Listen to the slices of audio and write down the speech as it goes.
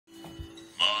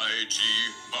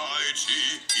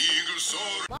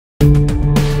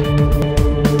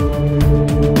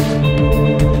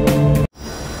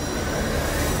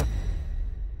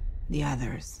The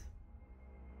others.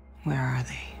 Where are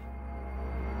they?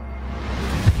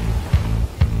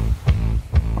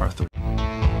 Arthur.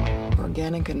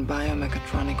 Organic and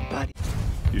biomechatronic body.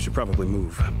 You should probably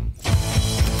move.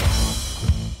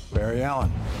 Barry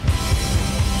Allen.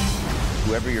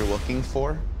 Whoever you're looking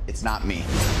for, it's not me.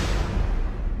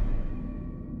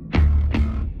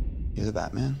 You're the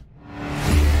Batman?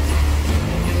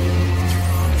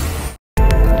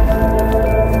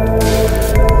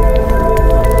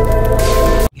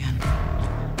 Again.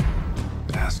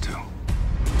 It has to.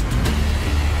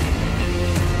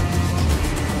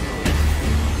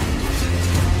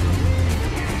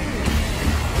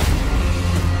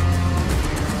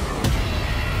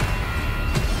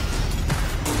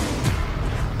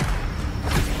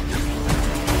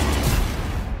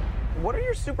 What are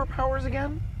your superpowers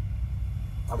again?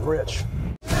 I'm rich.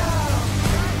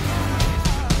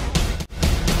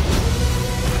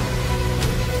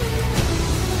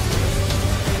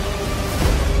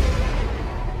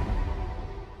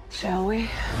 Shall we?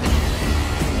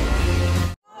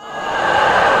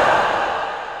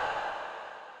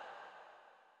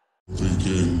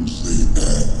 Begins the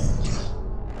end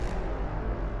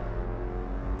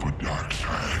for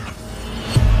Darkseid.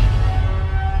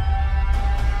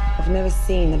 I've never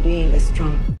seen a being this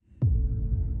strong.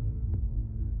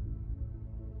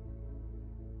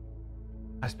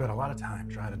 I spent a lot of time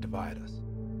trying to divide us.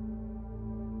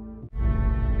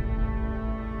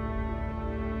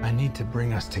 I need to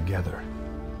bring us together.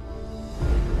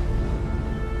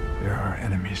 There are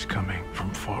enemies coming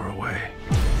from far away.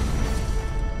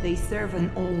 They serve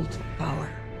an old power.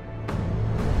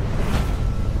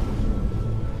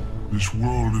 This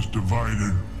world is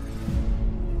divided.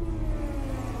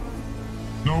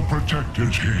 No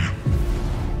protectors here.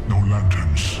 No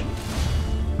lanterns.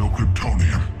 No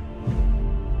Kryptonian.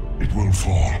 It will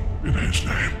fall in his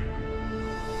name.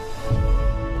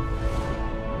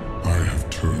 I have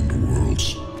turned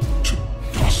worlds to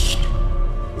dust.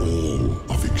 All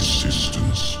of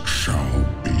existence shall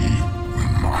be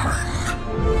mine.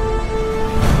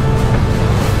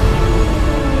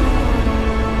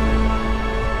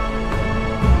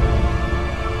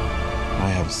 I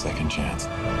have a second chance.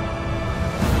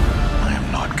 I am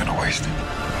not gonna waste it.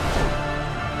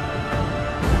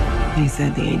 He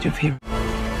said the age of heroes.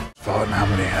 Fought in how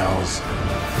many hells?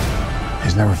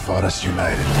 He's never fought us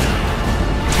united.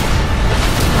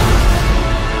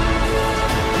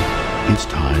 It's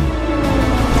time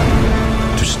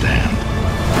to stand.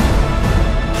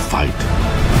 Fight.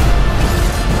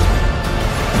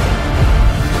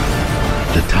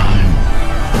 The time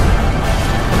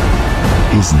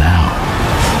is now.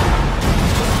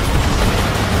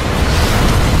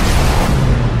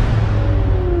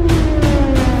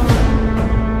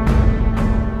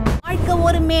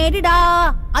 ஒரு மேடிடா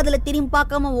அதுல திரும்பி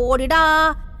பார்க்காம ஓடிடா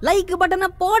like பட்டனை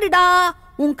போடுடா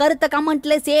உன் கருத்தை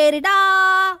கமெண்ட்ல சேருடா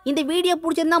இந்த video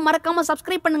பிடிச்சிருந்தா மறக்காம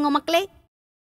சப்ஸ்கிரைப் பண்ணுங்க மக்களே